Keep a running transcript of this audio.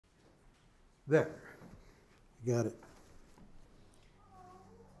There. You got it.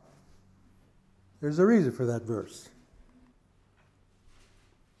 There's a reason for that verse.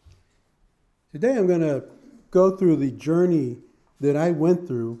 Today I'm going to go through the journey that I went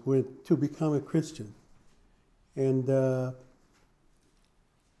through to become a Christian. And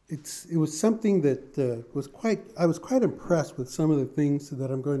it was something that I was quite impressed with some of the things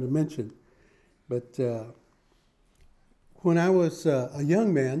that I'm going to mention. But when I was a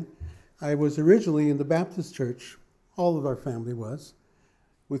young man, I was originally in the Baptist church. All of our family was.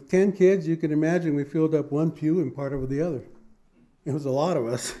 With 10 kids, you can imagine we filled up one pew and part of the other. It was a lot of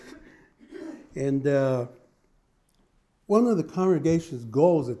us. And one of the congregation's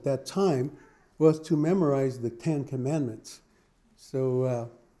goals at that time was to memorize the 10 Commandments. So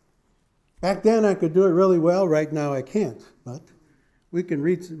back then I could do it really well. Right now I can't. But we can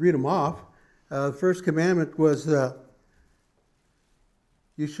read them off. The first commandment was,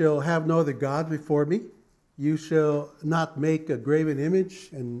 you shall have no other gods before me. You shall not make a graven image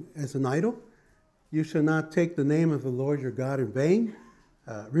as an idol. You shall not take the name of the Lord your God in vain.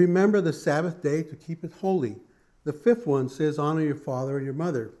 Remember the Sabbath day to keep it holy. The fifth one says, honor your father and your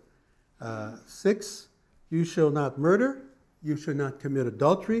mother. 6, you shall not murder. You shall not commit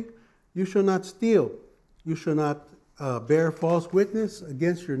adultery. You shall not steal. You shall not bear false witness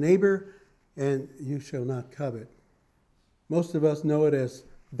against your neighbor. And you shall not covet. Most of us know it as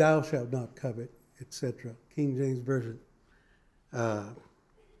thou shalt not covet, etc. King James Version. The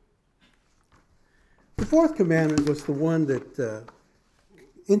fourth commandment was the one that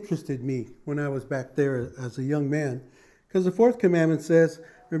interested me when I was back there as a young man. Because the fourth commandment says,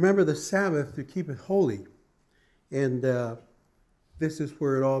 remember the Sabbath to keep it holy. And this is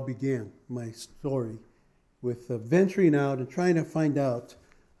where it all began, my story, with venturing out and trying to find out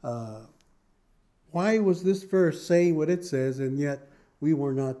why was this verse saying what it says, and yet we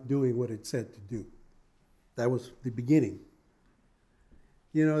were not doing what it said to do. That was the beginning.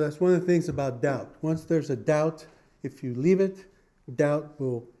 You know, that's one of the things about doubt. Once there's a doubt, if you leave it, doubt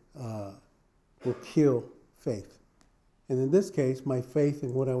will kill faith. And in this case, my faith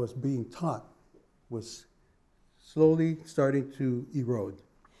in what I was being taught was slowly starting to erode.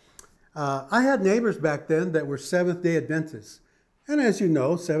 I had neighbors back then that were Seventh-day Adventists. And as you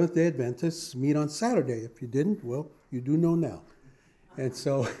know, Seventh-day Adventists meet on Saturday. If you didn't, well, you do know now. And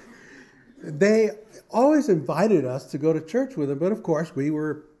so they always invited us to go to church with them. But of course, we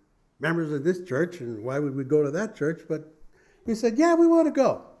were members of this church, and why would we go to that church? But we said, yeah, we want to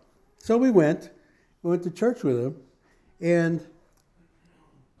go. So we went to church with them. And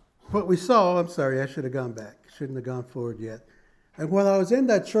what we saw, I'm sorry, I should have gone back. Shouldn't have gone forward yet. And while I was in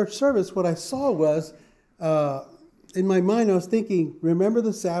that church service, what I saw was, in my mind, I was thinking, remember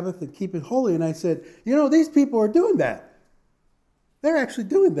the Sabbath and keep it holy. And I said, you know, these people are doing that. They're actually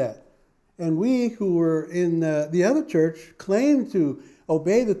doing that. And we who were in the other church claimed to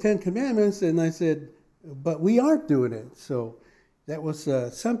obey the 10 Commandments. And I said, but we aren't doing it. So that was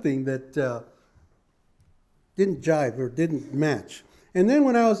something that didn't jive or didn't match. And then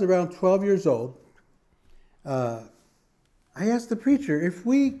when I was around 12 years old, I asked the preacher, if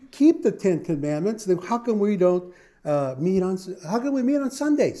we keep the 10 Commandments, then how come we don't meet on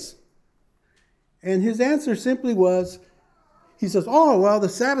Sundays? And his answer simply was, he says, oh, well, the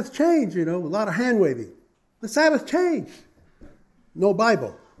Sabbath changed, a lot of hand waving. The Sabbath changed. No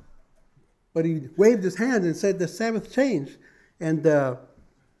Bible. But he waved his hand and said the Sabbath changed. And I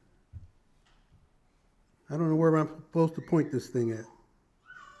don't know where I'm supposed to point this thing at.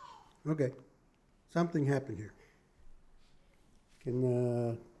 Okay. Something happened here.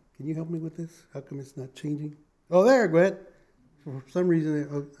 Can you help me with this? How come it's not changing? Oh, there, go ahead. For some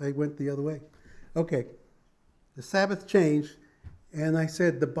reason, I went the other way. Okay. The Sabbath changed, and I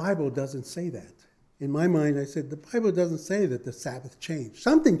said, the Bible doesn't say that. In my mind, I said, the Bible doesn't say that the Sabbath changed.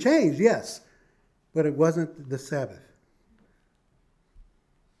 Something changed, yes, but it wasn't the Sabbath.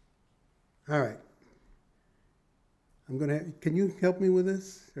 All right. Can you help me with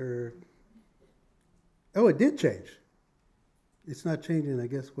this? Oh, it did change. It's not changing, I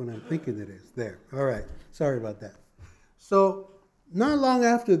guess, when I'm thinking it is. There. All right. Sorry about that. So not long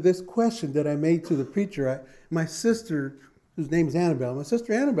after this question that I made to the preacher, my sister, whose name is Annabelle, my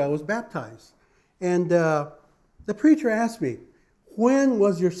sister Annabelle was baptized. And the preacher asked me, when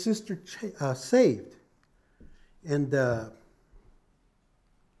was your sister saved? And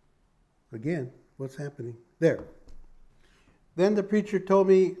again, what's happening? There. Then the preacher told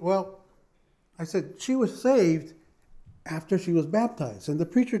me, well, I said, she was saved after she was baptized. And the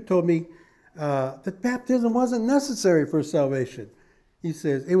preacher told me that baptism wasn't necessary for salvation. He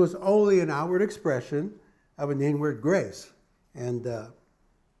says it was only an outward expression of an inward grace. And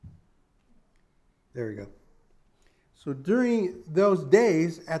There we go. So during those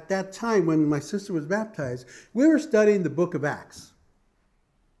days, at that time when my sister was baptized, we were studying the book of Acts.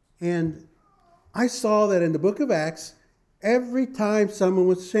 And I saw that in the book of Acts, every time someone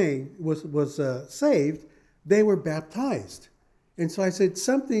was saved, they were baptized. And so I said,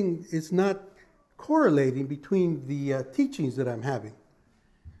 something is not correlating between the teachings that I'm having.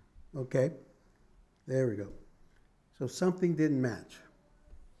 Okay, there we go. So something didn't match.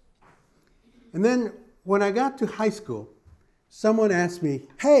 And then when I got to high school, someone asked me,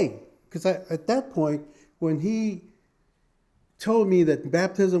 hey, because at that point, when he told me that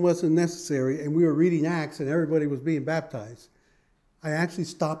baptism wasn't necessary and we were reading Acts and everybody was being baptized, I actually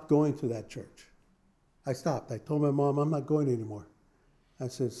stopped going to that church. I stopped. I told my mom, I'm not going anymore. I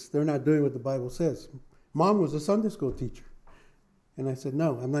said, they're not doing what the Bible says. Mom was a Sunday school teacher. And I said,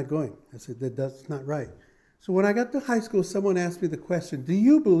 no, I'm not going. I said, that's not right. So when I got to high school, someone asked me the question, do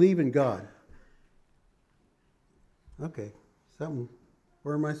you believe in God? Okay, something.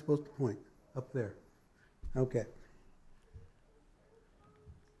 Where am I supposed to point? Up there. Okay.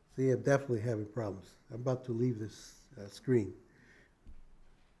 See, I'm definitely having problems. I'm about to leave this screen.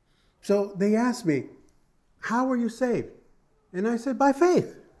 So they asked me, how were you saved? And I said, by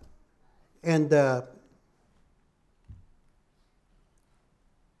faith. And so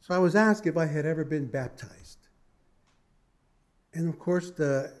I was asked if I had ever been baptized. And of course,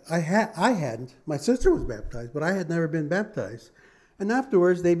 I hadn't. My sister was baptized, but I had never been baptized. And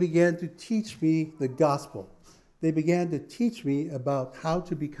afterwards, they began to teach me the gospel. They began to teach me about how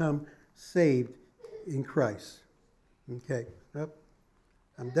to become saved in Christ. Okay, yep.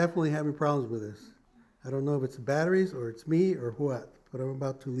 I'm definitely having problems with this. I don't know if it's the batteries or it's me or what, but I'm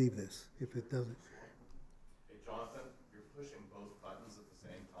about to leave this if it doesn't. Hey, Jonathan, you're pushing both buttons at the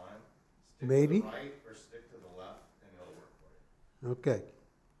same time. Stick Maybe. to the right or stick to the left, and it'll work for you. Okay.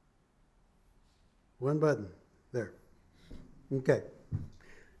 One button. There. Okay.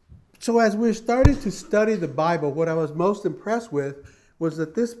 So as we're starting to study the Bible, what I was most impressed with was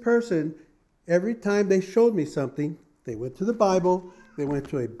that this person, every time they showed me something, they went to the Bible, they went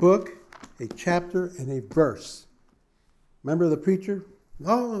to a book, a chapter, and a verse. Remember the preacher?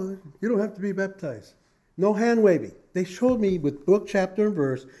 Oh, you don't have to be baptized. No hand waving. They showed me with book, chapter, and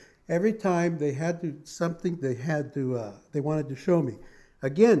verse. Every time they had to something they wanted to show me.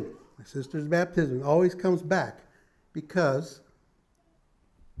 Again, my sister's baptism always comes back because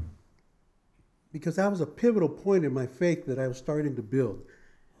that was a pivotal point in my faith that I was starting to build.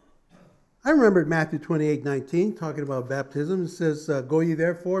 I remembered Matthew 28:19 talking about baptism. It says, go ye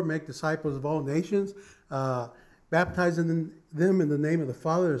therefore, make disciples of all nations, baptizing them in the name of the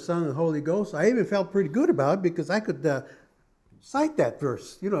Father, the Son, and the Holy Ghost. I even felt pretty good about it because I could cite that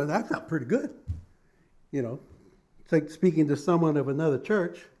verse. You know, that felt pretty good. You know, it's like speaking to someone of another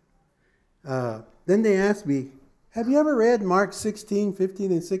church. Then they asked me, have you ever read Mark 16,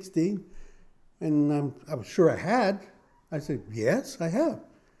 15, and 16? And I was sure I had. I said, yes, I have.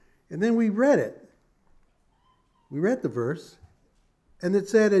 And then we read it. We read the verse. And it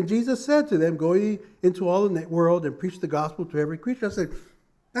said, and Jesus said to them, go ye into all the world and preach the gospel to every creature. I said,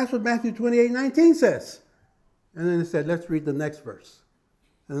 that's what Matthew 28:19 says. And then it said, let's read the next verse.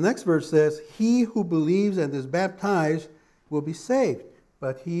 And the next verse says, he who believes and is baptized will be saved,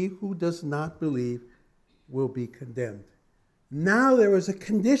 but he who does not believe will be condemned. Now there was a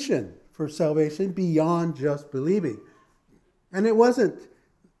condition for salvation beyond just believing. And it wasn't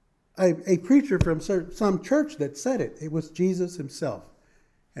a preacher from some church that said it. It was Jesus himself.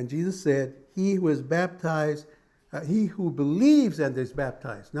 And Jesus said, he who is baptized, he who believes and is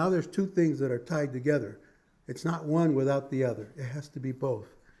baptized. Now there's two things that are tied together. It's not one without the other. It has to be both.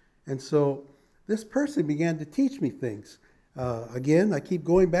 And so this person began to teach me things. Again, I keep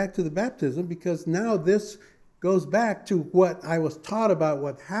going back to the baptism because now this goes back to what I was taught about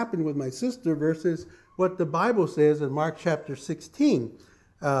what happened with my sister versus what the Bible says in Mark chapter 16.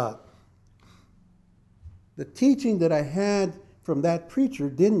 The teaching that I had from that preacher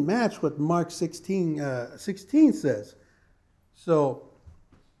didn't match what Mark 16 says. So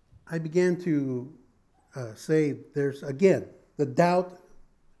I began to say there's, again, the doubt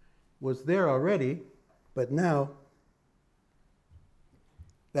was there already, but now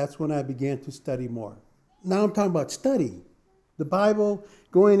that's when I began to study more. Now I'm talking about study. The Bible,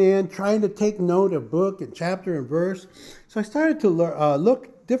 going in, trying to take note of book and chapter and verse. So I started to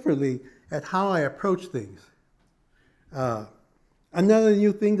look differently at how I approach things. Another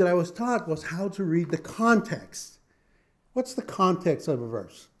new thing that I was taught was how to read the context. What's the context of a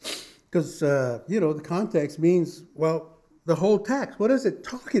verse? Because, the context means, well, the whole text. What is it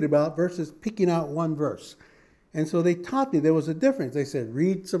talking about versus picking out one verse? And so they taught me there was a difference. They said,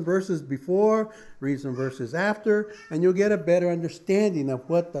 read some verses before, read some verses after, and you'll get a better understanding of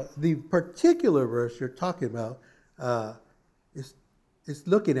what the particular verse you're talking about is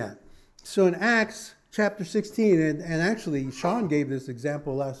looking at. So in Acts chapter 16, and actually Sean gave this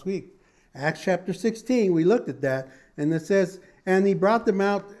example last week. Acts chapter 16, we looked at that, and it says, and he brought them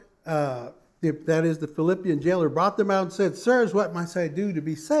out, that is the Philippian jailer, brought them out and said, sirs, what must I do to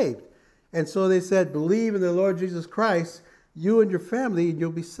be saved? And so they said, believe in the Lord Jesus Christ, you and your family, and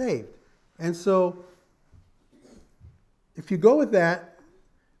you'll be saved. And so if you go with that,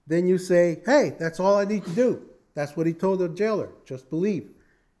 then you say, hey, that's all I need to do. That's what he told the jailer, just believe.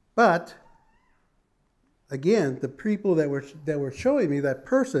 But again, the people that were showing me that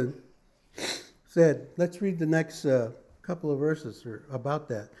person said, let's read the next couple of verses about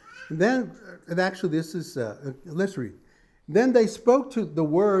that. And actually this is, let's read. Then they spoke to the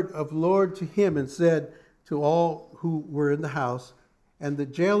word of Lord to him and said to all who were in the house, and the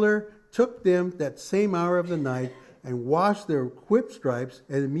jailer took them that same hour of the night and washed their whip stripes,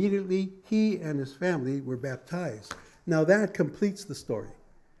 and immediately he and his family were baptized. Now that completes the story.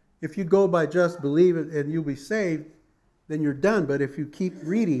 If you go by just believe it and you'll be saved, then you're done. But if you keep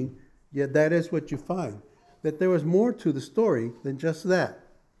reading, yeah, that is what you find. That there was more to the story than just that.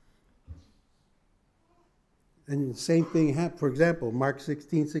 And the same thing happened, for example, Mark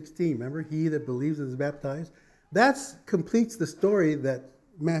 16:16. Remember, he that believes and is baptized. That completes the story that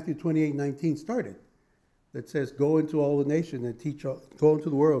Matthew 28:19 started. That says, go into all the nations and go into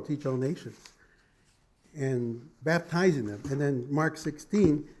the world, teach all nations. And baptizing them. And then Mark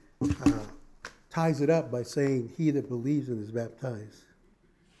 16 ties it up by saying, he that believes and is baptized.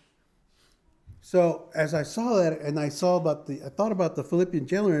 So as I saw that, and I thought about the Philippian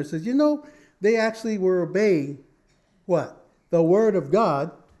jailer, and it says, they actually were obeying what? The word of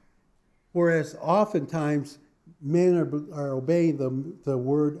God, whereas oftentimes men are obeying the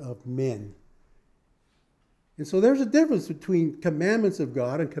word of men. And so there's a difference between commandments of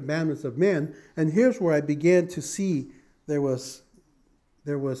God and commandments of men. And here's where I began to see there was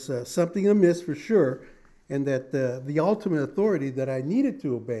something amiss for sure, and that the ultimate authority that I needed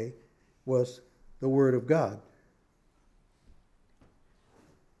to obey was the word of God.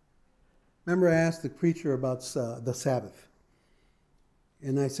 Remember, I asked the preacher about the Sabbath.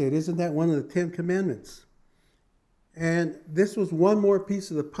 And I said, isn't that one of the 10 commandments? And this was one more piece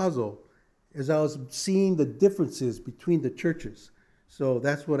of the puzzle as I was seeing the differences between the churches. So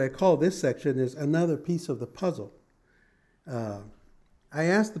that's what I call this section, is another piece of the puzzle. I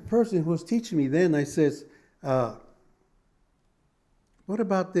asked the person who was teaching me then, I says, what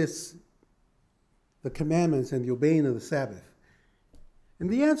about this, the commandments and the obeying of the Sabbath? And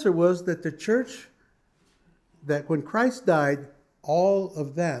the answer was that the church, that when Christ died, all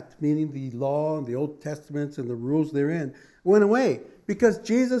of that, meaning the law and the Old Testaments and the rules therein, went away because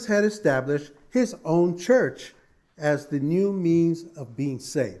Jesus had established his own church as the new means of being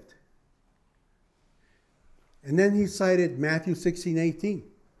saved. And then he cited Matthew 16:18.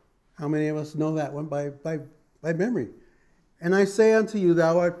 How many of us know that one by memory? And I say unto you,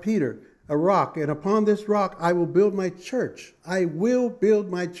 thou art Peter, a rock, and upon this rock I will build my church. I will build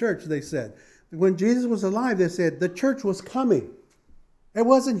my church, they said. When Jesus was alive, they said the church was coming. It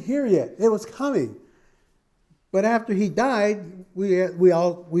wasn't here yet. It was coming. But after he died,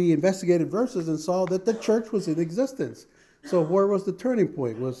 we investigated verses and saw that the church was in existence. So where was the turning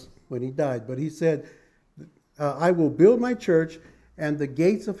point? Was when he died. But he said, I will build my church, and the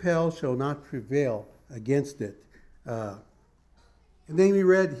gates of hell shall not prevail against it. And then we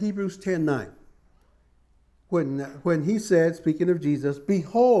read Hebrews 10:9. When he said, speaking of Jesus,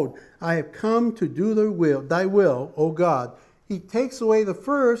 behold, I have come to do thy will, O God. He takes away the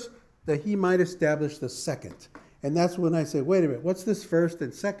first that he might establish the second. And that's when I said, wait a minute, what's this first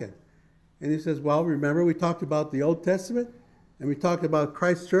and second? And he says, well, remember we talked about the Old Testament and we talked about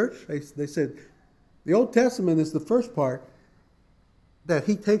Christ's church. They said the Old Testament is the first part that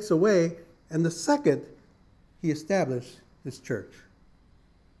he takes away, and the second, he established his church.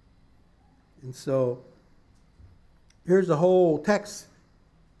 And so here's a whole text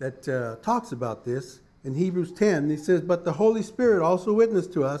that talks about this. In Hebrews 10, he says, but the Holy Spirit also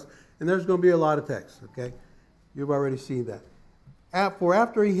witnessed to us, and there's going to be a lot of text, okay? You've already seen that. For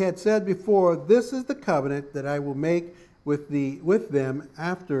after he had said before, this is the covenant that I will make with them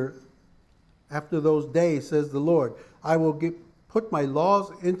after those days, says the Lord. I will put my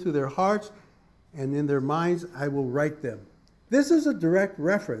laws into their hearts, and in their minds I will write them. This is a direct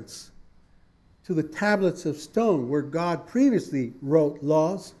reference to the tablets of stone where God previously wrote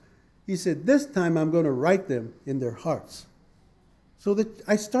laws. He said, this time I'm going to write them in their hearts. So that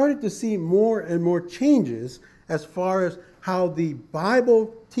I started to see more and more changes as far as how the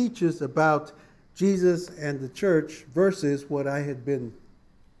Bible teaches about Jesus and the church versus what I had been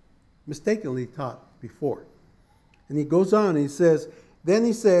mistakenly taught before. And he goes on, he says, then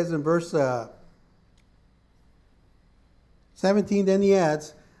he says in verse 17, then he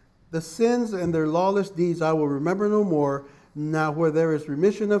adds, the sins and their lawless deeds I will remember no more. Now where there is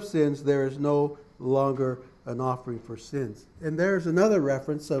remission of sins, there is no longer an offering for sins. And there's another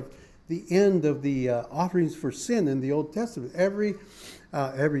reference of the end of the offerings for sin in the Old Testament. Every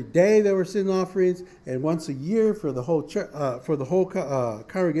day there were sin offerings, and once a year for the whole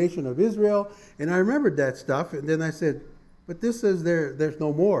congregation of Israel. And I remembered that stuff, and then I said, but this says there's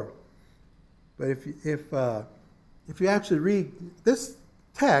no more. But if you actually read this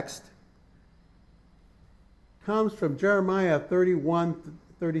text, comes from Jeremiah 31,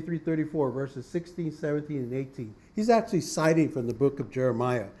 33, 34, verses 16, 17, and 18. He's actually citing from the book of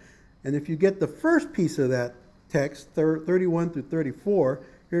Jeremiah. And if you get the first piece of that text, 31 through 34,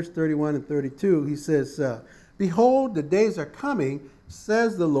 here's 31 and 32, he says, behold, the days are coming,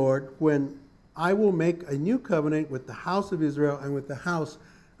 says the Lord, when I will make a new covenant with the house of Israel and with the house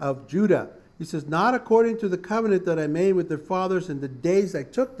of Judah. He says, not according to the covenant that I made with their fathers in the days I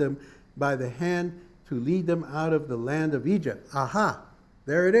took them by the hand to lead them out of the land of Egypt. Aha,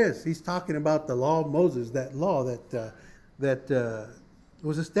 there it is. He's talking about the law of Moses, that law that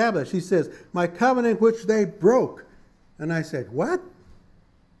was established. He says, my covenant which they broke. And I said, what?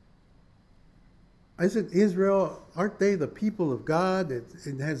 I said, Israel, aren't they the people of God?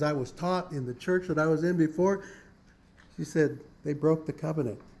 And as I was taught in the church that I was in before, she said, they broke the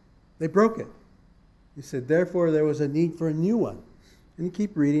covenant. They broke it. He said, therefore there was a need for a new one. And you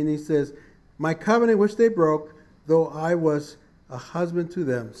keep reading, he says, my covenant which they broke, though I was a husband to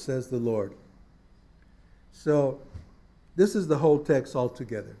them, says the Lord. So this is the whole text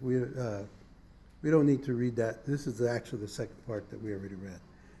altogether. We don't need to read that. This is actually the second part that we already read.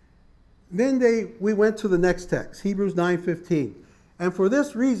 Then we went to the next text, Hebrews 9:15. And for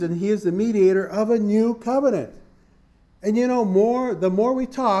this reason, he is the mediator of a new covenant. And you know, the more we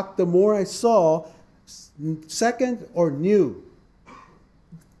talked, the more I saw second or new.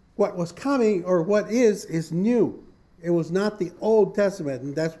 What was coming or what is new. It was not the Old Testament,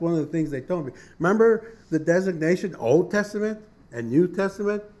 and that's one of the things they told me. Remember the designation Old Testament and New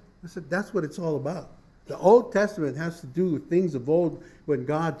Testament? I said, that's what it's all about. The Old Testament has to do with things of old when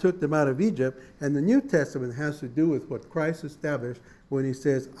God took them out of Egypt, and the New Testament has to do with what Christ established when he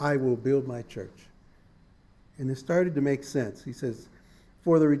says, I will build my church. And it started to make sense. He says,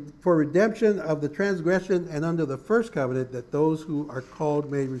 for redemption of the transgression and under the first covenant, that those who are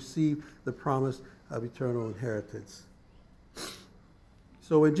called may receive the promise of eternal inheritance.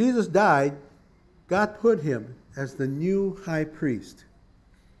 So when Jesus died, God put him as the new high priest.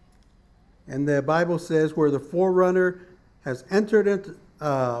 And the Bible says, where the forerunner has entered into,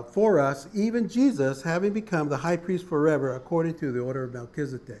 for us, even Jesus, having become the high priest forever, according to the order of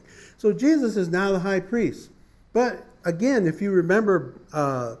Melchizedek. So Jesus is now the high priest. But again, if you remember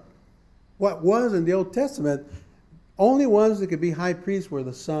what was in the Old Testament, only ones that could be high priests were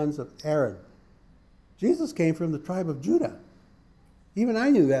the sons of Aaron. Jesus came from the tribe of Judah. Even I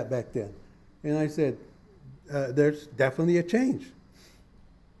knew that back then. And I said, there's definitely a change.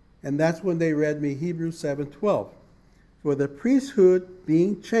 And that's when they read me Hebrews 7:12. For the priesthood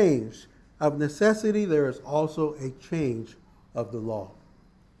being changed, of necessity there is also a change of the law.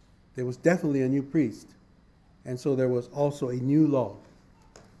 There was definitely a new priest. And so there was also a new law.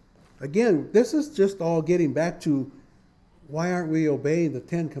 Again, this is just all getting back to why aren't we obeying the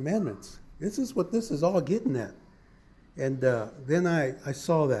Ten Commandments? This is what this is all getting at. And then I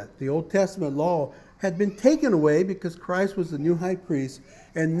saw that. The Old Testament law had been taken away because Christ was the new high priest.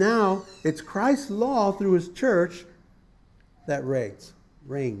 And now it's Christ's law through his church that reigns.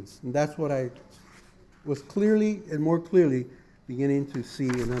 And that's what I was clearly and more clearly beginning to see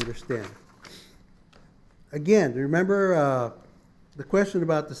and understand. Again, remember the question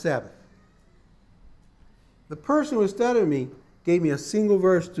about the Sabbath. The person who studied me gave me a single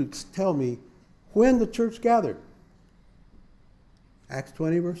verse to tell me when the church gathered. Acts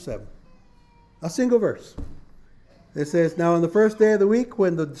 20, verse 7. A single verse. It says, now on the first day of the week,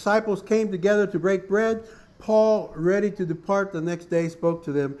 when the disciples came together to break bread, Paul, ready to depart the next day, spoke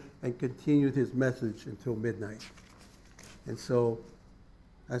to them and continued his message until midnight. And so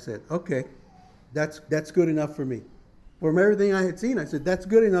I said, okay, that's good enough for me. From everything I had seen, I said, that's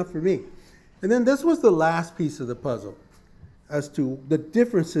good enough for me. And then this was the last piece of the puzzle as to the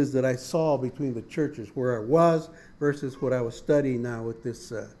differences that I saw between the churches, where I was versus what I was studying now with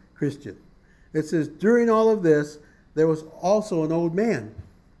this Christian. It says, during all of this, there was also an old man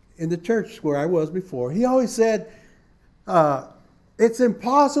in the church where I was before, he always said, it's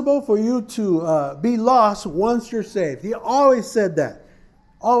impossible for you to be lost once you're saved. He always said that.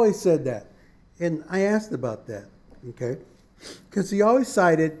 Always said that. And I asked about that, okay? Because he always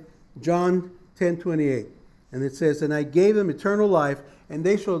cited John 10:28. And it says, and I gave them eternal life, and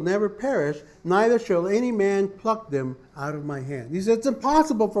they shall never perish, neither shall any man pluck them out of my hand. He said, it's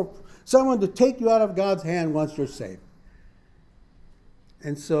impossible for someone to take you out of God's hand once you're saved.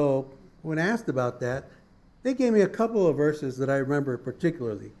 And so when asked about that, they gave me a couple of verses that I remember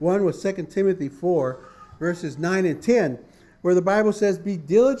particularly. One was 2 Timothy 4, verses 9 and 10, where the Bible says, be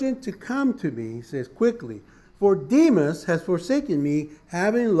diligent to come to me, he says, quickly. For Demas has forsaken me,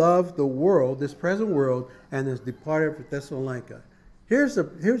 having loved the world, this present world, and has departed for Thessalonica. Here's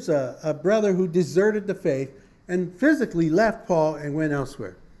a brother who deserted the faith and physically left Paul and went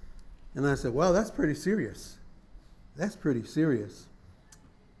elsewhere. And I said, well, that's pretty serious. That's pretty serious.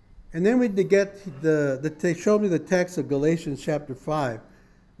 And then they showed me the text of Galatians chapter 5,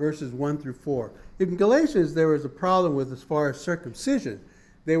 verses 1 through 4. In Galatians, there was a problem with as far as circumcision.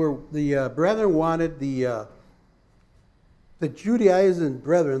 The brethren wanted the Judaizing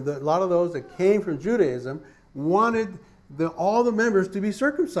brethren, a lot of those that came from Judaism, wanted all the members to be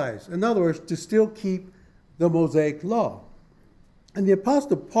circumcised. In other words, to still keep the Mosaic law. And the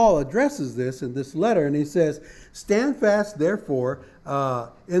Apostle Paul addresses this in this letter, and he says, stand fast, therefore,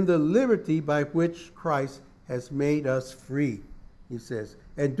 in the liberty by which Christ has made us free, he says,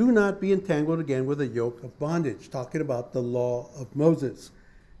 and do not be entangled again with a yoke of bondage, talking about the law of Moses.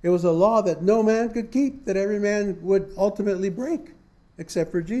 It was a law that no man could keep, that every man would ultimately break,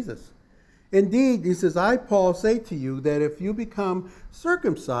 except for Jesus. Indeed, he says, I, Paul, say to you that if you become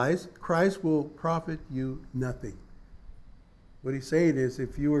circumcised, Christ will profit you nothing. What he's saying is,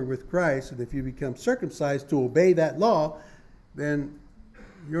 if you are with Christ, and if you become circumcised to obey that law, then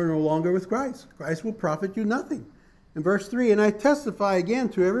you're no longer with Christ. Christ will profit you nothing. In verse 3, and I testify again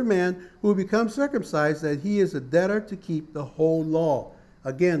to every man who becomes circumcised that he is a debtor to keep the whole law.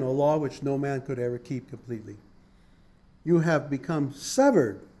 Again, a law which no man could ever keep completely. You have become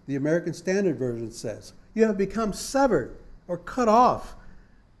severed, the American Standard Version says. You have become severed or cut off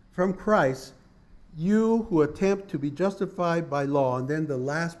from Christ, you who attempt to be justified by law. And then the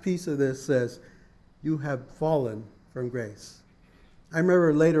last piece of this says, you have fallen from grace. I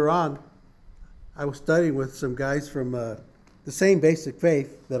remember later on, I was studying with some guys from the same basic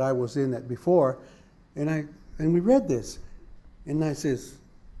faith that I was in before, and we read this. And I says,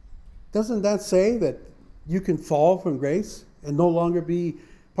 doesn't that say that you can fall from grace and no longer be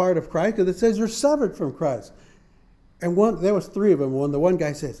part of Christ? Because it says you're severed from Christ. And there was three of them. The one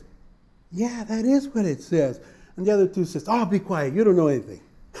guy says, yeah, that is what it says. And the other two says, oh, be quiet, you don't know anything.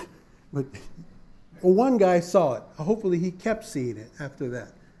 But one guy saw it. Hopefully he kept seeing it after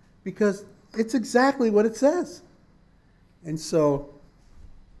that. Because it's exactly what it says. And so,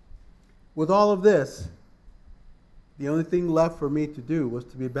 with all of this, the only thing left for me to do was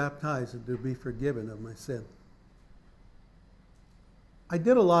to be baptized and to be forgiven of my sin. I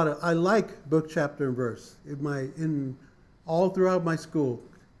like book, chapter, and verse. All throughout my school,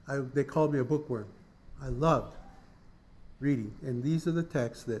 they called me a bookworm. I loved reading. And these are the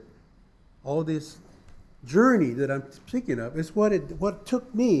texts that all this journey that I'm speaking of is what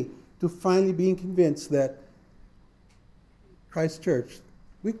took me to finally being convinced that Christ Church,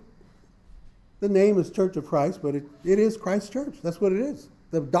 the name is Church of Christ, but it is Christ Church. That's what it is.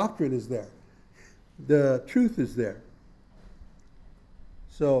 The doctrine is there. The truth is there.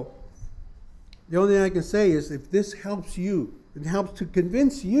 So the only thing I can say is if this helps you, it helps to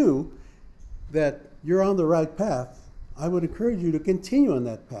convince you that you're on the right path, I would encourage you to continue on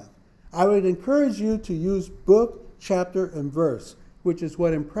that path. I would encourage you to use book, chapter, and verse, which is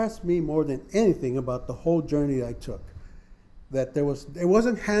what impressed me more than anything about the whole journey I took. That it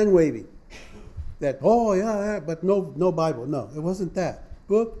wasn't hand-waving. That, oh, yeah, but no Bible. No, it wasn't that.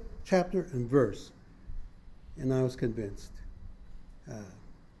 Book, chapter, and verse. And I was convinced. And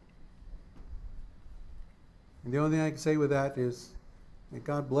the only thing I can say with that is, may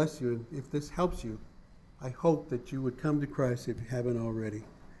God bless you. And if this helps you, I hope that you would come to Christ if you haven't already.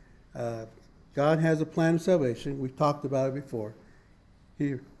 God has a plan of salvation. We've talked about it before.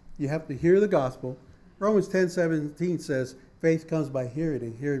 You have to hear the gospel. Romans 10:17 says, faith comes by hearing,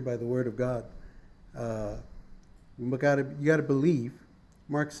 and hearing by the word of God. You got to believe.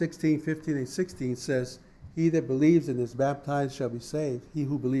 Mark 16:15 and 16 says, he that believes and is baptized shall be saved. He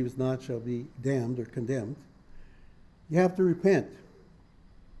who believes not shall be damned or condemned. You have to repent.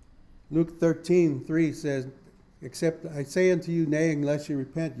 Luke 13:3 says, except I say unto you, nay, unless you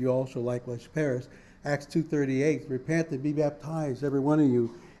repent, you all shall likewise perish. Acts 2:38, repent and be baptized, every one of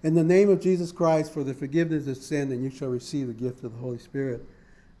you, in the name of Jesus Christ for the forgiveness of sin, and you shall receive the gift of the Holy Spirit.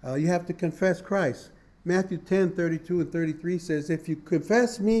 You have to confess Christ. Matthew 10:32 and 33 says, if you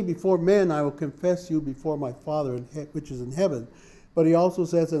confess me before men, I will confess you before my Father which is in heaven. But he also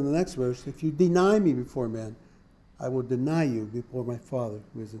says in the next verse, if you deny me before men, I will deny you before my Father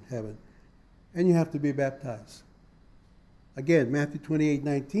who is in heaven. And you have to be baptized. Again, Matthew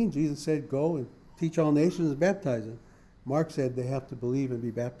 28:19, Jesus said, go and teach all nations and baptize them. Mark said they have to believe and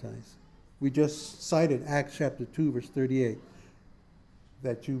be baptized. We just cited Acts chapter 2, verse 38.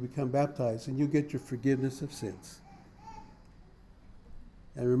 That you become baptized and you get your forgiveness of sins.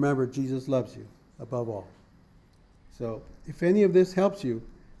 And remember, Jesus loves you above all. So if any of this helps you,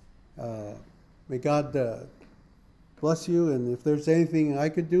 may God bless you. And if there's anything I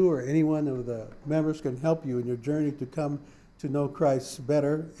could do or any one of the members can help you in your journey to come to know Christ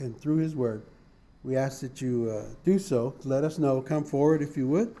better and through his word, we ask that you do so. Let us know. Come forward if you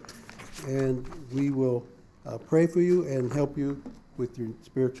would. And we will pray for you and help you with your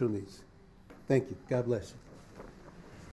spiritual needs. Thank you. God bless you.